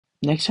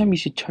Next time you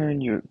should turn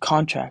your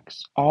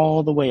contracts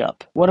all the way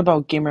up. What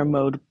about gamer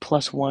mode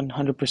plus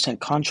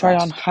 100% contrast? Try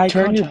on high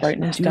Turn your contrast.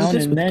 brightness Do down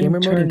this and with then gamer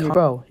mode turn and your...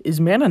 Bro, is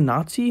man a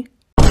Nazi?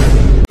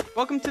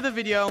 Welcome to the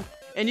video,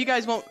 and you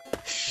guys won't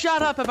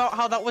shut up about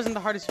how that wasn't the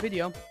hardest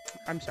video.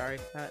 I'm sorry,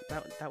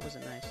 that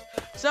wasn't nice.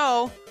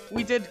 So,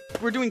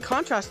 we're doing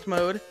contrast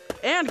mode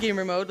and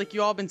gamer mode, like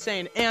you all been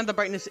saying, and the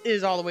brightness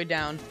is all the way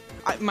down.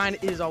 Mine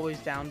is always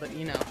down, but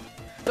you know.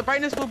 The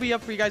brightness will be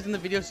up for you guys in the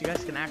video so you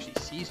guys can actually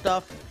see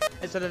stuff,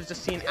 instead of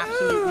just seeing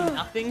absolutely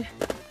nothing.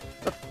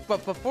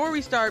 But before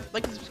we start,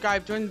 like and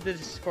subscribe, join the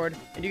Discord,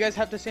 and you guys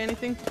have to say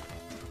anything?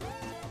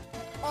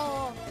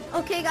 Oh,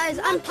 okay guys,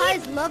 I'm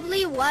Pie's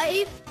lovely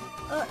wife.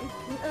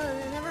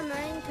 Never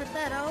mind, cut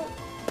that out.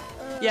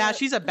 Yeah,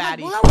 she's a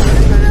baddie.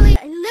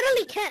 I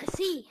literally can't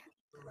see.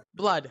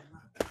 Blood.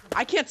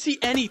 I can't see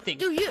anything.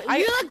 Dude, you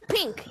look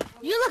pink.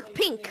 You look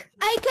pink.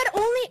 I could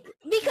only,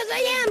 because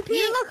I am pink.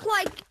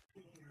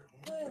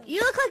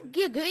 You look like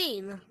you're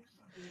green.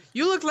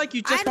 You look like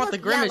you just want the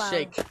grimace yellow.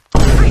 shake.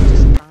 I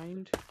just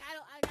kind. I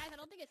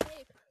don't think it's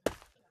safe.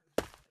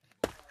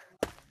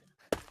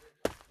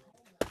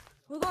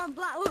 We're going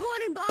blind. We're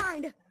going in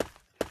blind.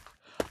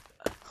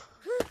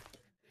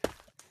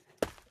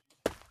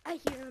 I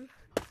hear him.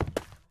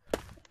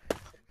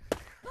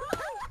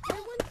 I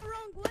went the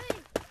wrong way.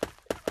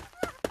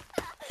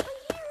 I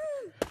hear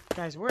him.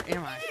 Guys, where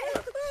am I?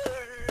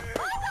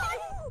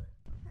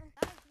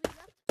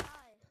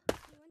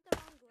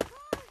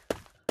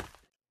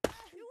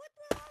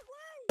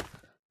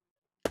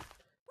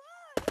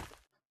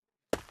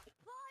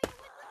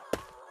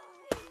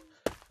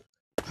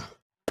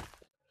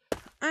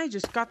 I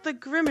just got the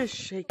grimace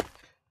shake.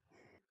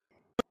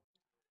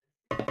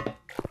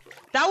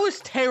 That was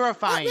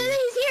terrifying.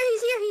 He's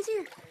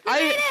here.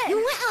 You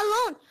went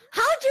alone.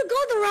 How'd you go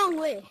the wrong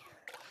way?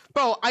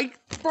 Bro, I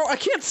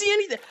can't see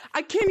anything.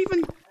 I can't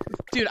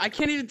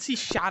even see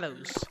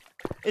shadows.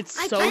 It's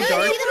so dark.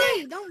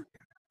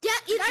 Yeah,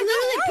 it's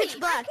literally pitch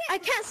black. I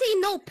can't see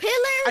no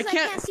pillars. I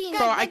can't see.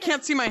 Bro, I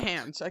can't see my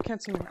hands. I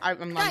can't see. I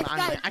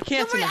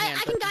can't see my hands.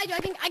 I can guide you.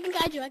 I can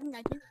guide you.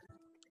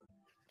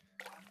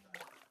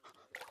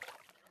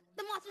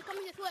 The monster's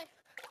coming this way.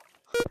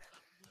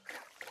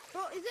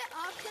 Bro, is it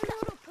optional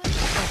to put?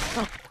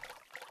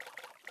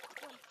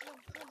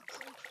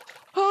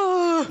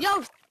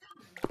 Yo,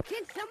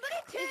 can somebody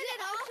turn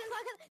it off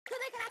so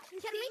they can actually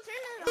see? Can we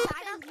turn it off?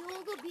 You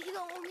will be the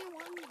only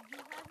one who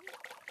has it.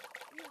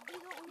 You'll be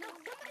the only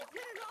one. Somebody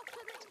turn it off so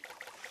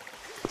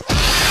they...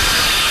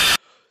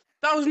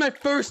 That was my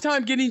first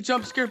time getting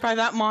jump scared by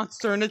that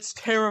monster, and it's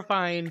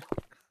terrifying.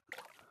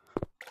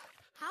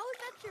 How is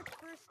that your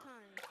first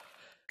time?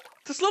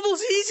 This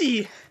level's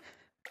easy.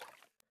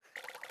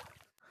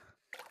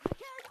 I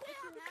can't say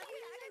the only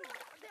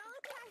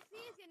thing I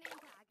see is your name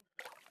tag.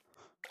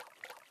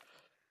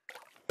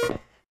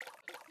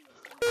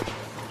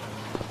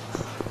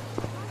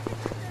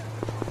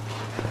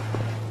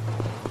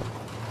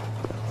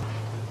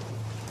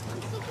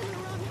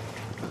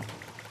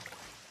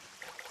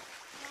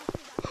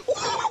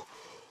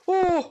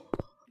 Oh,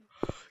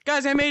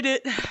 guys, I made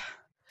it.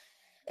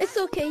 It's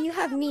okay, you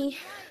have me.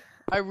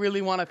 I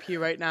really want to pee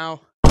right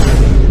now.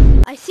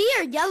 I see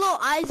your yellow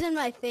eyes in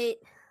my face.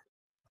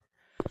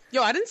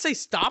 Yo, I didn't say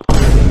stop.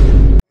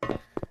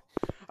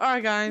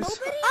 Alright, guys.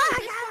 Nobody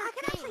I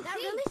can actually that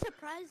really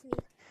surprised me.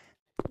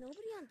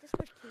 Nobody on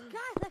Discord came.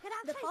 Guys, I can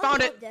actually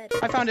Found it. Dead.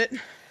 I found it.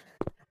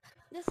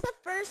 This is the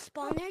first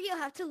spawner you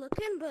have to look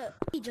in, but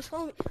he just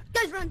follow me.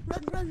 Guys, run.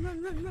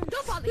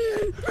 Don't follow me.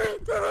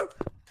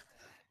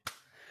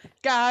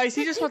 Guys,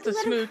 he just wants a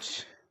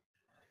smooch.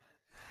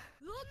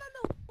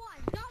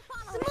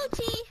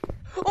 Smoochie.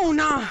 Oh,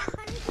 nah.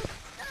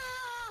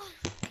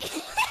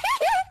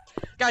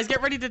 Guys,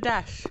 get ready to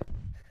dash.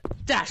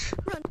 Dash.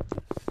 Run.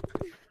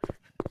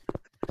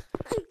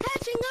 I'm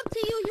catching up to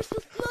you. You're so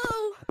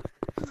slow.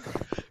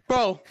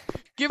 Bro,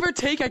 give or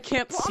take, I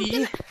can't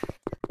see.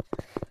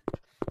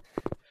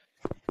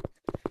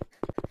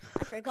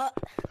 I forgot.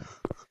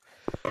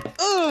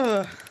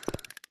 Ugh.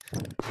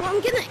 Well,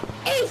 I'm gonna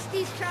ace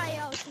these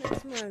tryouts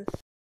next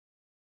month.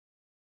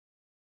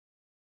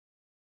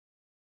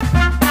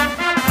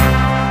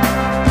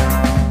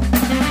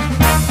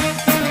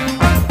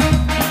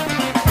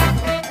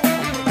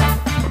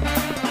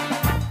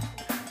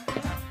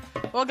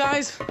 Well,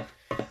 guys,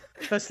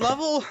 this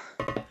level,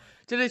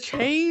 did it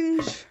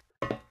change?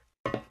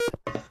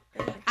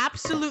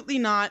 Absolutely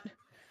not.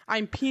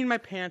 I'm peeing my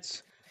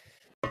pants.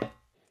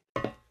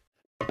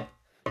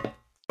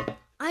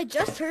 I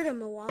just heard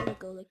him a while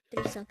ago, like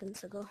 3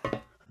 seconds ago.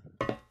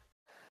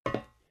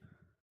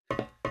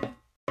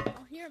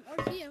 I'll hear him or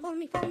see him. Follow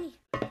me.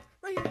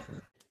 Right here.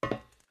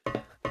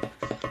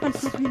 I'm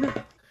pooping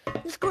now.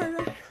 This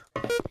corridor.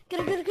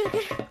 Get it.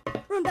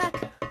 Run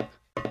back.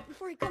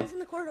 Before he comes in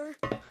the corridor.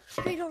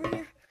 Straight over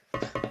here.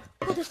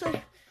 Go this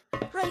way.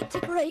 Right,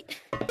 take a right.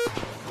 Hit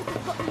the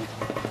button.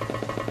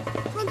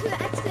 Run to the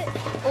exit.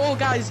 Oh,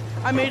 guys,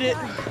 I made it.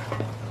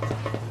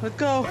 Let's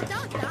go.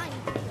 Without dying.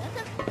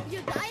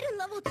 You died in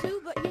level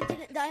 2, but you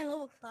didn't die in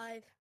level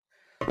 5.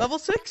 Level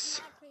 6?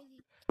 That's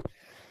crazy.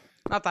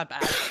 Not that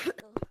bad.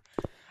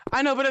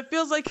 I know, but it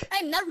feels like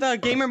I never. the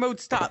gamer mode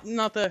stopped.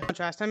 Not the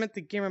contrast. I meant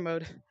the gamer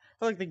mode. I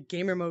feel like the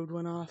gamer mode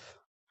went off.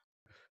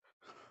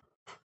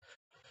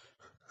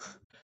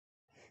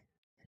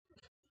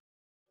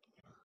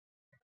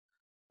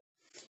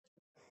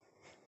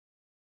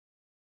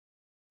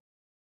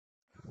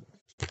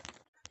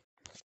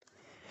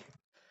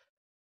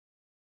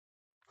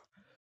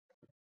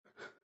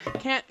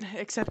 Can't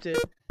accept it.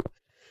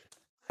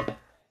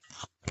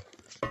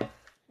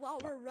 While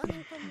we're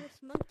running from this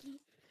monkey.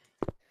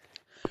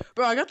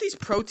 Bro, I got these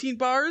protein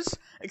bars,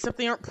 except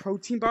they aren't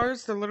protein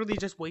bars. They're literally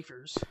just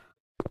wafers.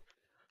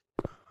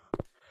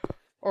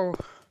 Oh.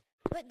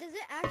 But does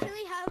it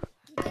actually have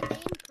the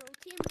name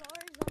protein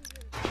bars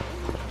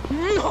on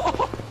your?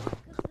 No!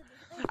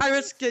 I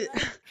risk it.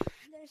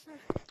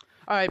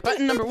 Alright,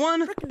 button number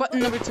 1, button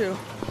number 2.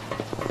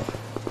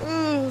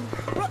 Bro,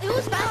 it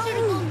was faster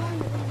to go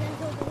normally than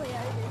go the way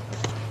I did.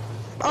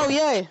 Oh,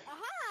 yay.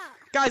 Aha!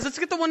 Guys, let's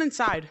get the one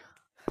inside.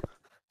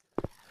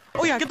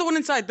 Oh yeah, get the one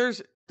inside. They're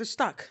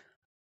stuck.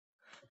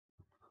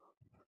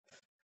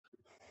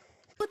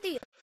 Put the.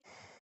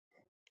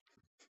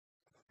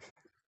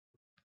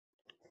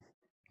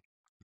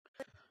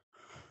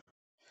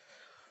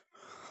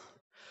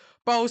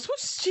 Bro,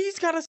 Swiss cheese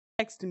got us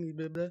next to me,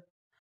 baby.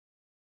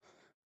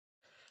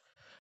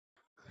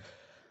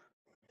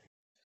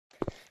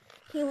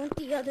 He went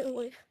the other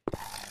way.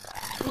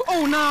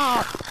 Oh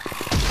nah!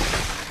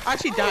 I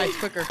actually died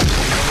quicker. Run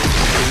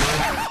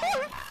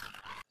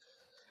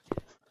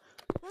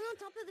on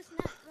top of this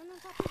net. Run on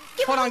top of this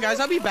net. Hold on, guys.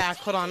 I'll be back.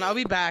 Hold on. I'll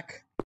be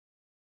back.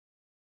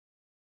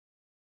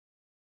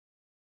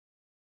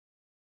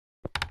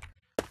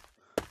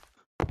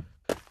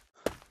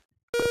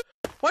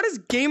 Why does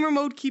gamer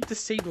mode keep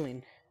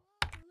disabling?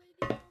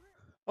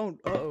 Oh,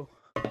 uh-oh.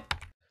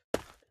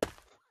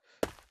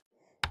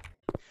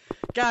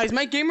 Guys,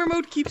 my gamer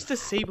mode keeps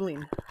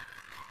disabling.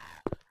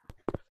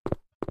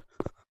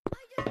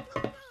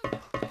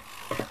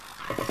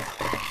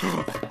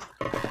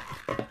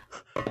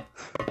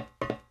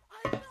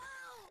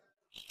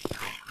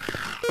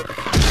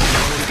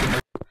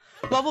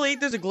 Level 8,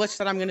 there's a glitch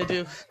that I'm gonna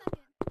do.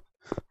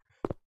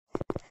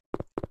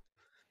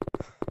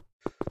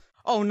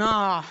 Oh,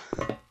 nah.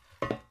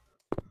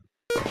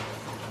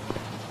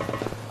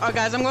 Alright,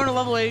 guys, I'm going to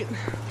level 8.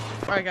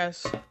 Alright,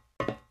 guys.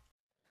 I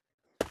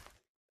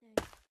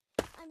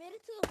made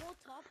it to the whole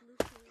top,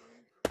 Lucy.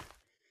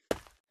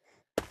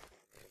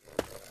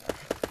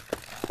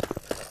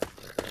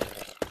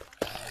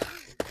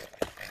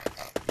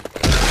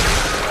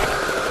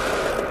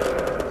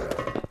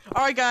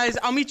 Alright, guys,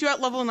 I'll meet you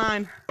at level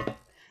 9.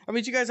 I'll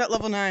meet you guys at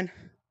level 9.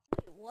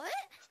 What?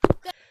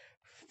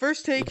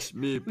 First take, It's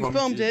me, we Pumpkin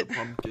filmed it. the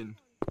Pumpkin.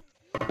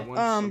 I want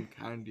some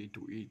candy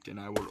to eat, and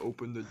I will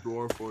open the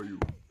door for you.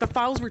 The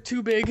files were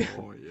too big,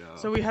 Oh yeah.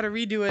 so we had to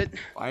redo it.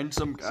 Find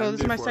some candy So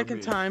this is my for second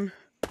me. time.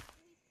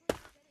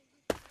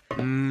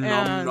 Nom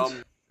And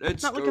nom.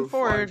 Let's not go looking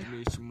forward find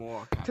me some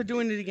more candy, to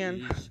doing it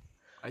again. please.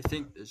 I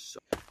think this.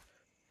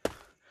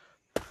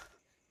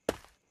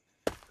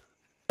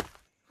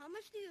 How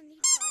much do you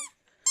need,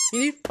 You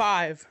need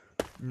 5.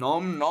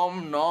 Nom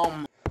nom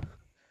nom.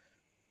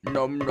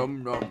 Nom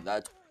nom nom.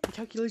 That's The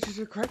calculations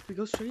are correct. We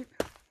go straight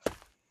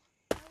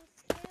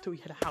till we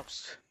hit a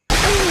house.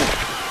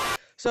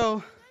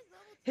 So,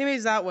 he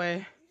made that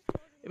way.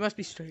 It must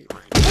be straight.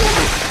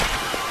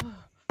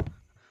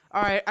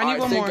 Alright, I need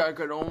one think more. I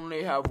could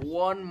only have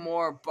one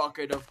more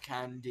bucket of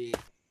candy.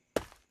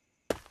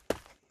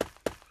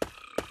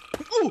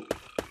 Ooh!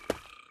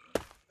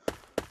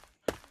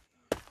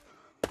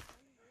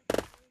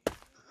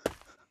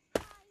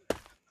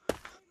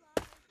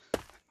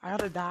 I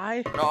gotta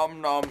die.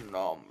 Nom nom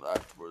nom.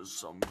 That was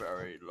some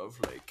very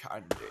lovely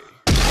candy.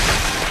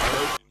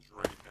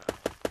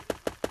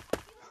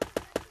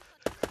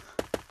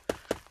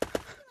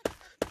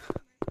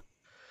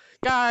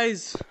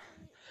 Guys,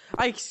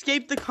 I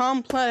escaped the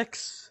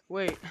complex.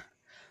 Wait,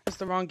 that's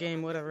the wrong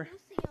game, whatever.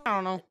 I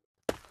don't know.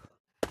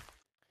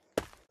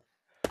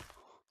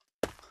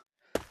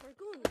 We're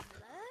going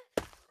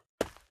left?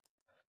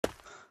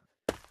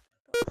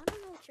 Bro, I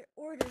don't know what your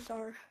orders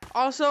are.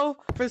 Also,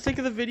 for the sake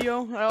of the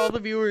video, all the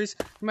viewers,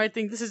 you might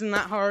think this isn't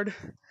that hard,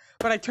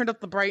 but I turned up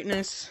the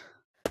brightness.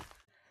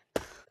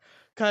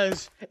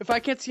 Because if I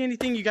can't see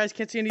anything, you guys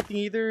can't see anything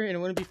either, and it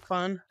wouldn't be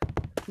fun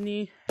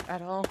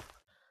at all.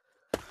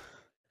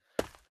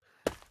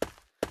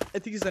 I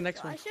think it's the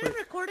next one. I should have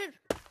recorded.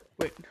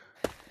 Wait.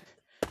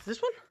 Is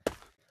this one?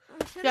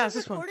 I should Yeah, have it's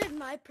this one. recorded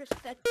my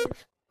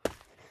perspective.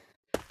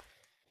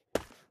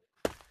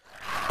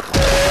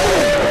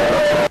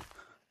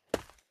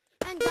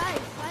 And guys,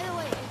 by the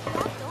way, if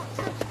y'all don't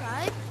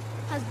subscribe,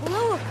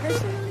 Hasbulla will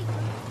personally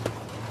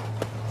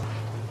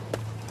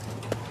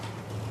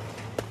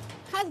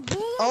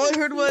All I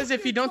heard was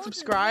if you don't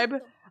subscribe,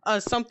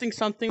 something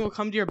will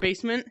come to your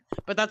basement,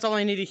 but that's all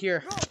I need to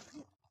hear. Bro,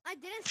 I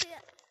didn't say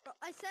that. Bro,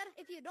 I said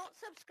if you don't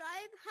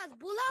subscribe,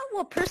 Hasbulla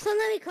will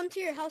personally come to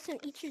your house and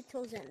eat your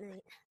toes at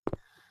night.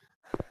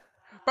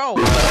 Bro.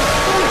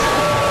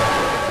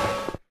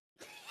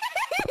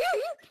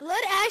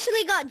 Blood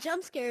actually got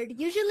jump scared.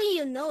 Usually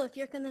you know if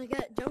you're gonna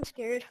get jump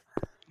scared.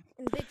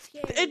 And big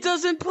scared. It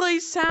doesn't play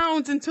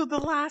sounds until the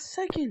last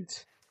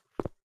second.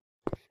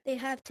 They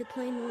have to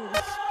play moves.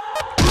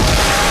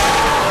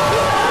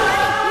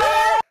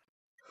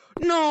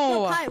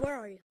 No! Yo, Kai, where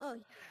are you? Oh,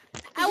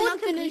 I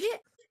wouldn't finish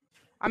it.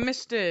 I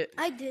missed it.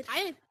 I did.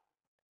 I think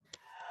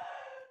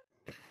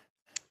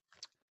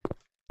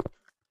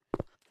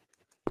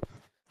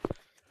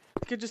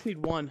I just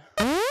need one.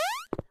 I'm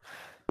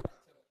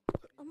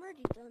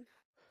already done.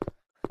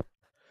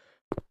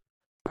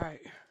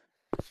 Alright.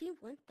 She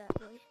went that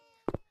way.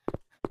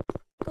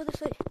 Go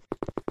this way.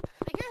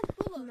 I guess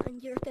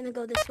and you're gonna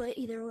go this way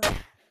either way.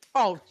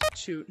 Oh,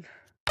 shoot.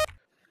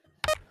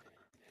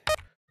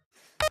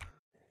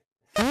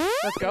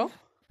 Let's go.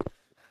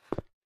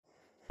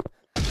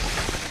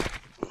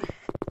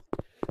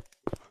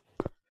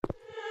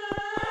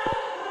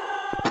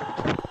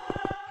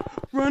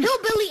 Run.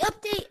 Hillbilly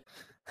update.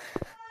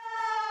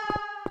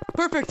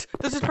 Perfect.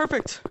 This is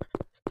perfect.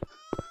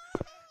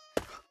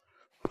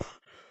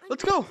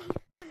 Let's go.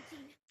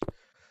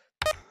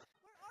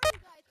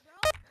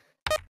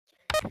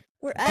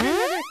 We're at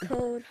another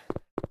code.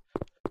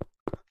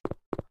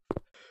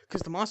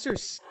 Because the monster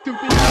is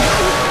stupid.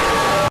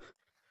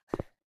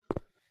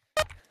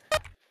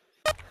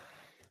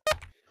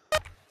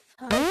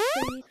 5,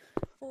 3,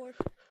 4,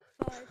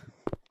 5.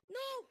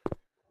 No!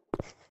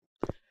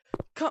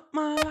 Cut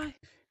my life.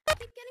 I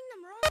keep getting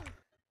them wrong.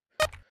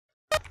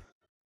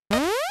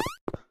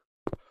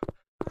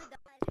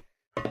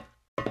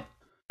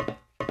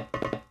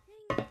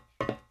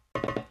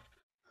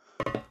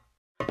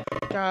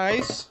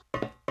 Guys.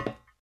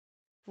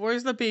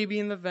 Where's the baby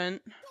in the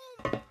vent?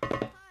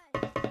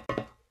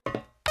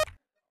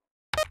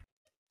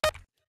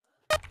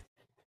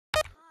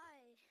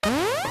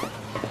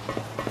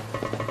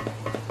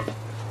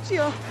 See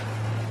ya.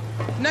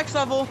 Next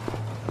level.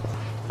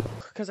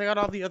 Because I got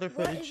all the other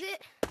footage. What is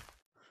it?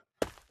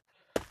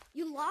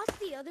 You lost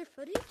the other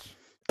footage?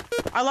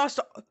 I lost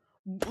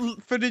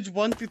footage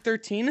 1 through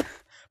 13,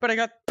 but I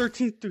got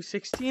 13 through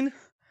 16.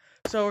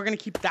 So we're going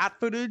to keep that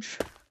footage.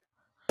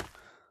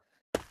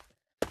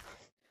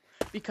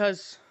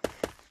 Because,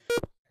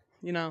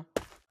 you know,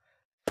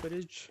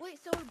 footage. Wait,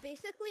 so we're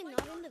basically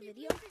not in the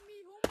video?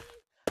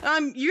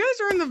 You guys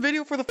are in the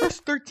video for the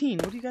first 13.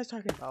 What are you guys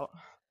talking about?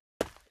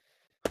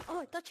 Oh,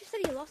 I thought you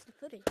said you lost the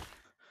footage.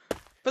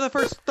 For the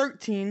first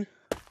 13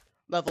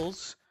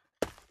 levels.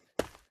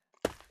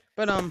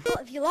 But, Well,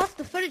 if you lost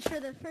the footage for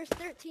the first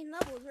 13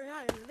 levels, we're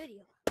not in the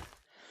video.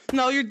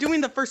 No, you're doing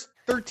the first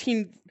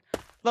 13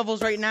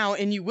 levels right now,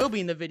 and you will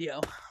be in the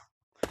video.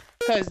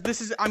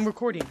 Because I'm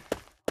recording.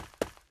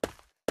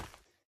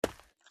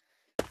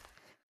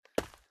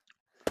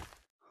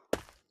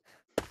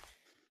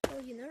 Oh,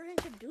 you never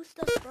introduced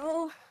us,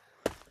 bro.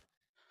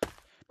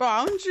 Bro,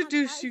 I'll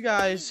introduce you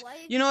guys.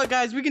 You know what,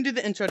 guys? We can do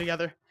the intro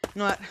together. You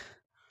know what?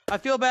 I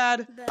feel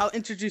bad. I'll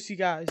introduce you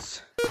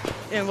guys.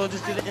 And we'll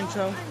just do the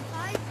intro. I'm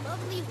Kai's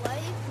lovely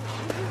wife.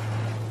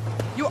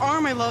 You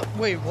are my love.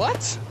 Wait,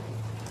 what?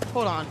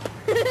 Hold on.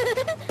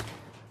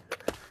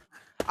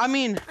 I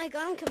mean, I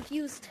got him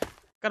confused.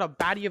 got a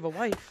baddie of a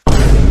wife.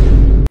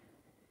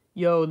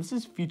 Yo, this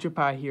is Future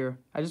Pie here.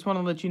 I just want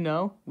to let you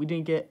know we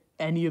didn't get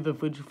any of the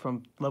footage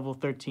from level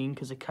 13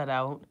 because it cut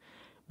out.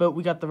 But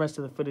we got the rest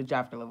of the footage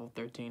after level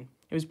 13.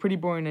 It was pretty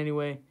boring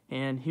anyway,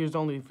 and here's the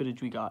only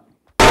footage we got.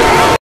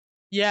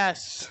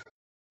 Yes.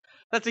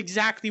 That's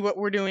exactly what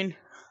we're doing.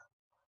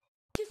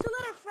 She used to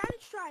let her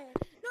friends try it.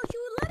 No, she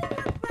was letting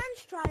her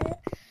friends try it.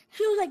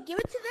 She was like, give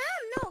it to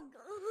them. No,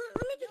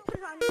 let me just put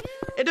it on you.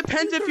 It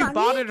depends if you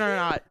bought it or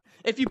not.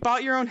 If you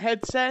bought your own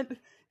headset,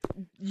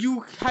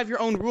 you have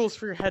your own rules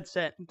for your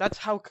headset. That's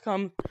how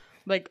come,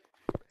 like,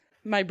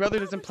 my brother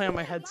doesn't play on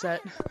my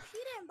headset. She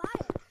didn't buy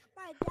it.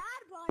 My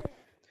dad bought it.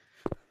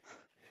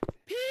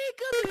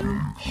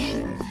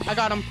 Peekaboo. I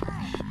got him.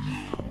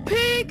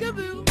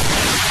 Peekaboo.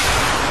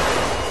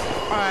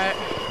 Alright.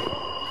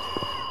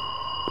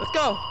 Let's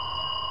go.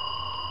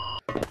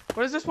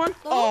 What is this one?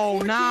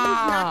 Oh,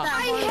 nah.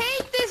 I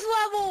hate this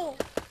level.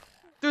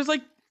 There's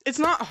like, it's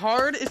not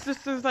hard. It's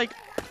just there's like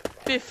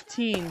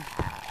 15.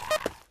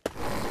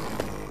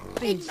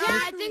 Things.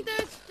 I think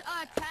there's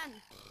 10.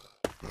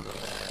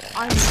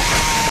 I'm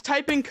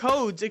typing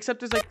codes,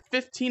 except there's like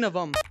 15 of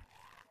them. Got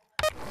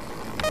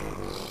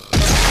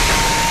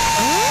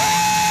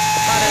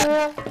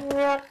it.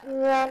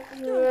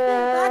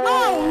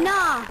 Oh,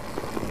 nah.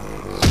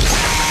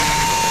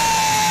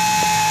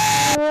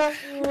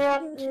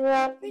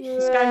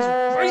 This guy's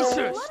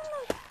racist.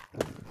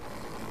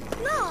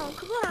 No,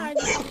 come on.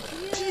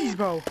 Jeez,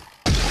 bro.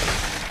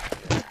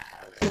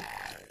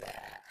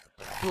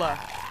 Blah.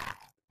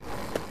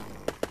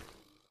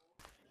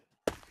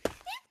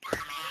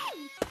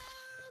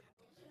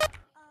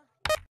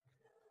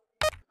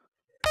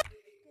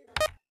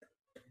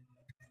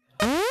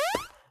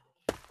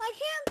 I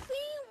can't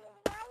see.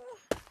 Oh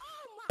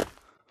my.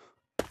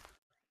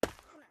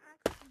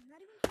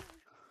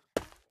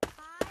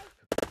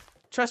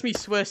 Trust me,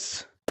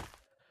 Swiss. Did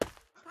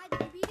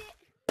you beat it?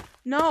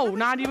 No,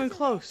 not even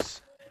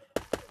close.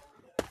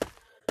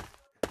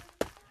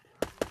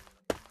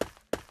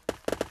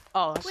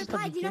 Oh, that's Wait, just the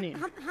Pi, do you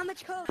beginning. know how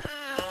much coke?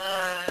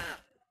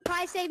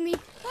 Pi, save me.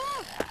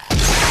 Oh.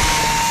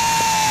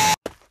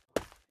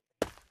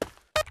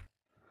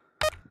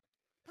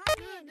 Pi,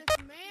 man, this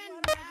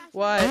man.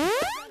 What?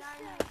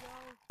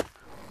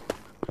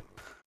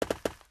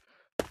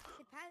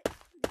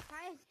 Did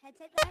Pi's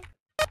headset die?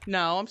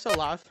 No, I'm still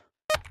alive.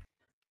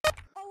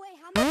 Oh wait,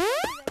 how much is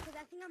it? Because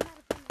I think I'm out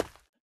of finish.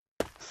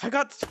 I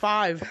got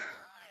 5. Wait, I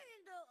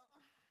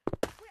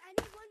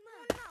need one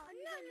more. No.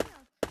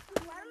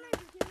 Why don't I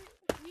just give it?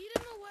 Lead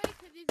him away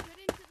because he's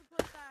getting to the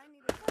place that I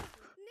need to go.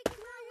 Nick is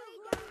my way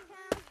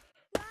downtown.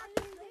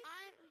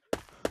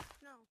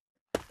 No.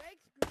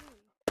 Greg's green.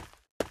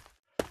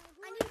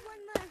 I need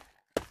one more.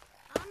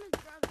 I'm his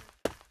brother.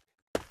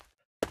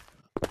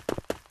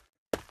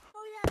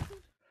 Oh yeah.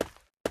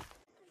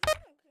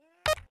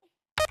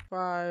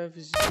 5,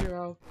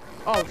 0.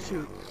 Oh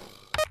shoot.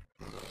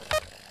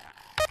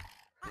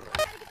 I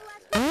gotta get the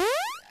last one.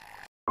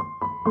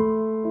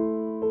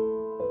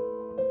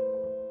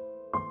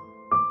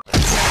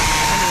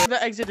 Where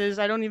the exit is,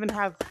 I don't even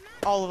have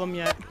all of them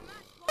yet. I'm at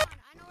spawn.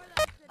 I know where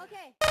the exit is.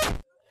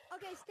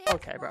 Okay, stay at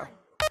Okay, bro. spawn.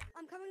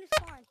 I'm coming to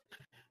spawn.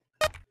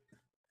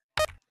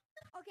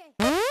 Okay.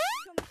 Show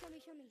me.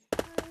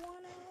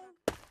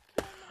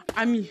 I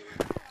wanna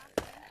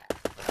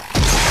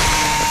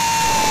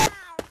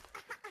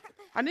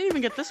I didn't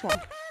even get this one.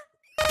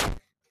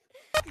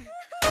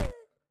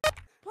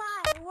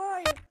 Why? Where are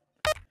you?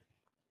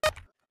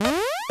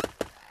 Dude,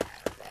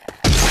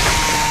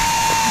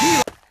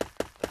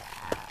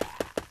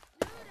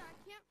 I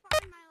can't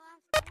find my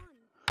last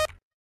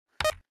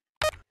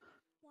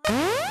one.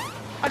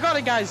 I got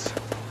it, guys.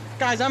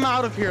 Guys, I'm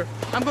out of here.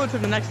 I'm going to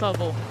the next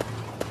level.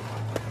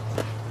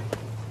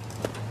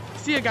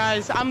 See you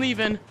guys. I'm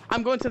leaving.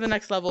 I'm going to the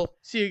next level.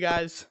 See you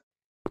guys.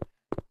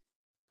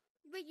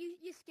 Wait,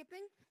 you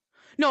skipping?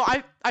 No,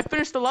 I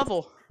finished the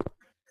level.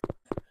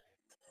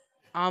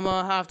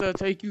 I'ma have to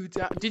take you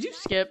down. Did you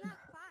skip? Not 5.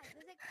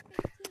 There's like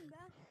 15, bro.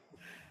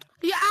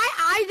 Yeah,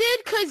 I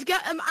did because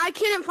I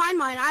couldn't find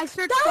mine. I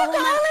searched That the was whole the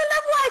map. only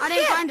level I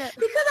didn't find it.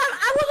 Because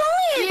I was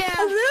only Yeah.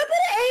 a little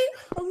bit of 8,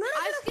 a little I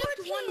bit of skipped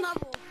 14. one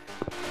level.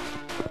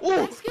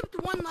 Oh, I skipped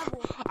one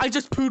level. I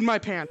just pooed my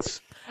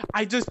pants.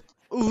 I just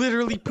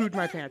literally pooed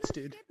my pants,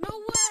 dude. No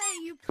way,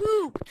 you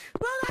pooped.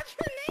 Well, that's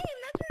your name.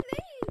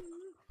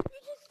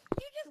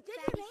 You just did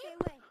your name. Stay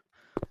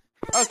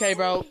away. Okay,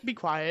 bro, be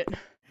quiet.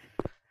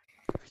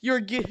 You're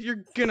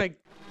gonna.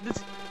 This.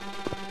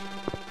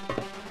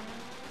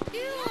 Ew.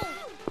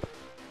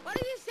 Why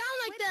do you sound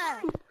like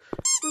that?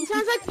 He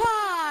sounds like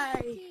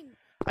pie.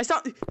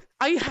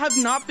 I have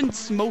not been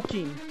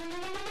smoking.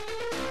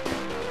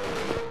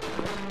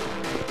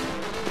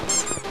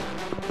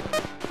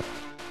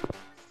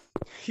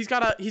 He's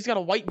got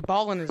a white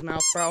ball in his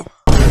mouth, bro.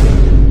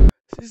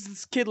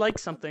 This kid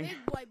likes something. Big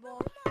white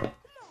ball.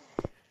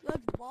 Like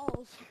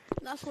balls.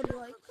 That's what he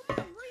likes.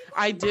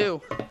 I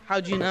do.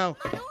 How'd you know?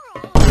 I know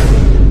we're all.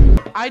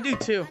 I do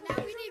too. Now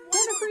we need one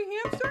Want a more. free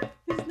hamster?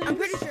 His name I'm is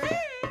pretty sure.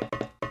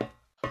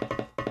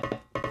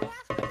 The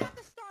last one's at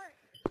the start.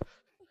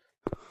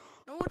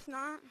 No, it's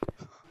not.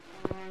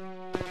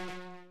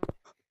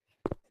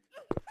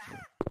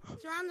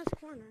 It's around this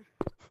corner.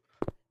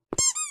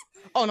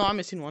 Oh no, I'm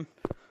missing one.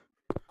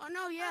 Oh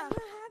no, yeah.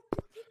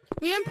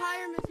 Me and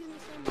Pie are missing the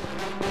same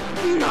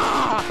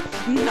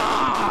one.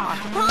 Nah.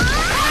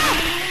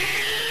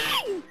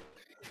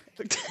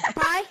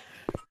 Pie?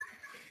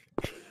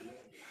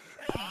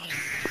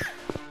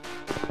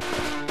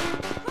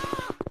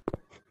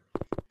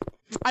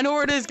 I know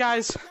where it is,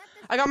 guys.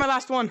 I got my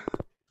last one.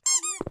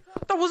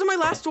 That wasn't my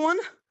last one.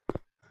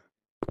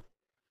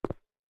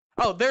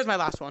 Oh, there's my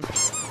last one.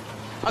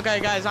 Okay,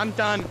 guys, I'm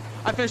done.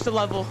 I finished the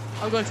level.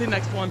 I'm going to the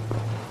next one.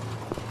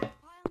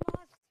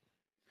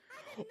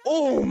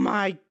 Oh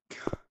my.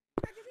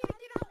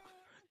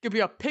 Could be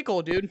a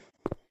pickle, dude.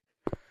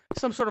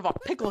 Some sort of a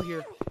pickle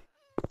here.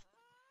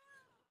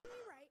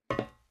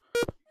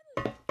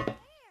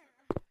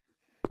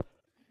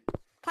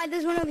 Hi,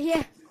 there's one over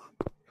here.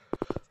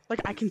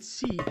 Like, I can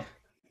see.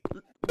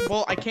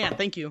 Well, I can't.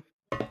 Thank you.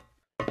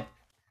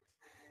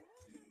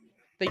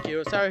 Thank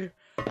you. Sorry.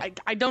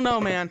 I don't know,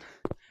 man.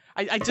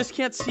 I just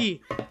can't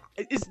see.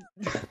 It's,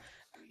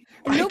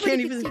 I Nobody can't can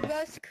even. see,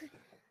 bro.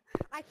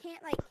 I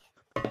can't, like...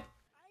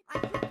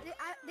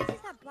 this is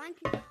how blind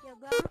people feel,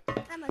 bro.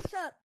 I'm a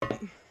sup.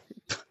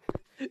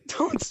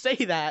 Don't say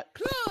that.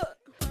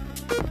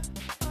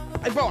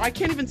 Bro, I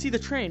can't even see the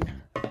train.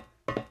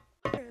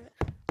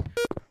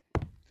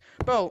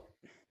 Bro,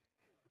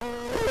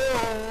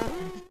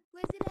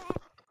 Where's it at?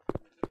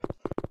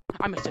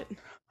 I missed it.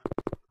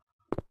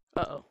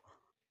 Uh-oh.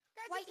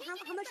 Wait,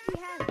 how much do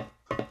you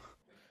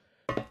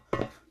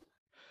have?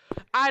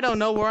 I don't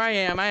know where I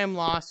am. I am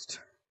lost.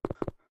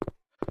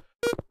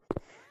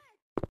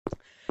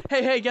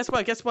 Hey, guess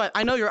what? Guess what?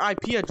 I know your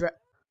IP address.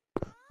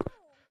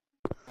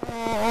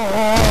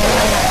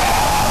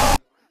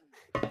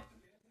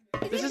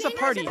 This is a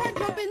party.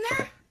 Jump in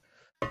there?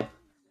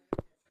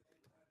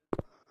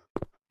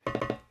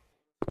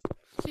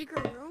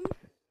 Secret room?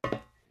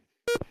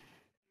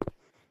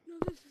 No,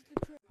 this is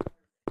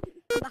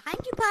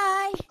Future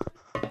Pie.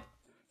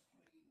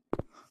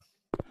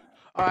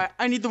 Alright,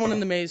 I need the one in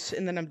the maze,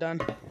 and then I'm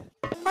done.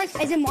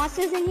 Is there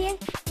monsters in here?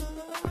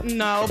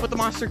 No, but the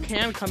monster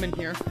can come in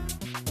here.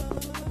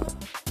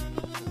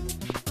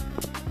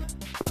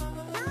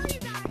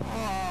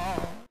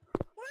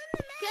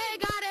 Okay,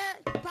 got it.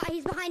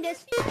 He's behind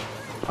us.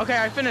 Okay,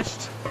 I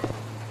finished.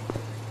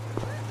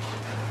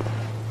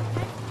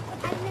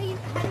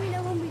 How do we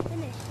know when we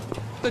finish?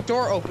 The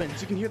door opens.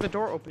 You can hear the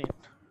door opening.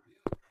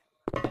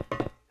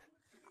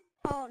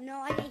 Oh no,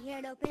 I didn't hear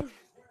it open.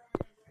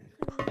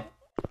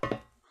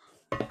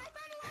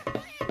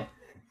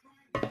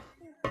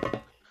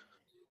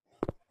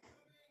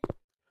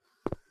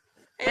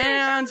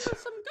 And Some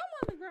gum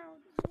on the ground.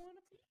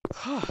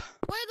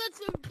 Wait,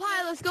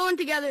 let's go in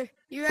together.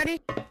 You ready?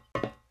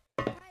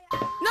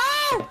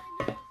 No!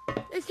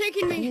 It's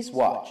taking me. Please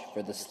watch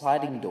for the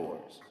sliding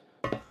doors.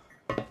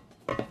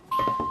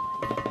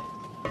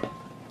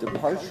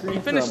 Departure we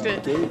finished from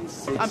it. Gate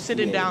 68. I'm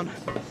sitting down.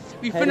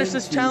 We finished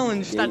this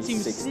challenge. That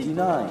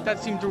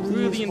seemed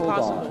really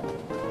impossible.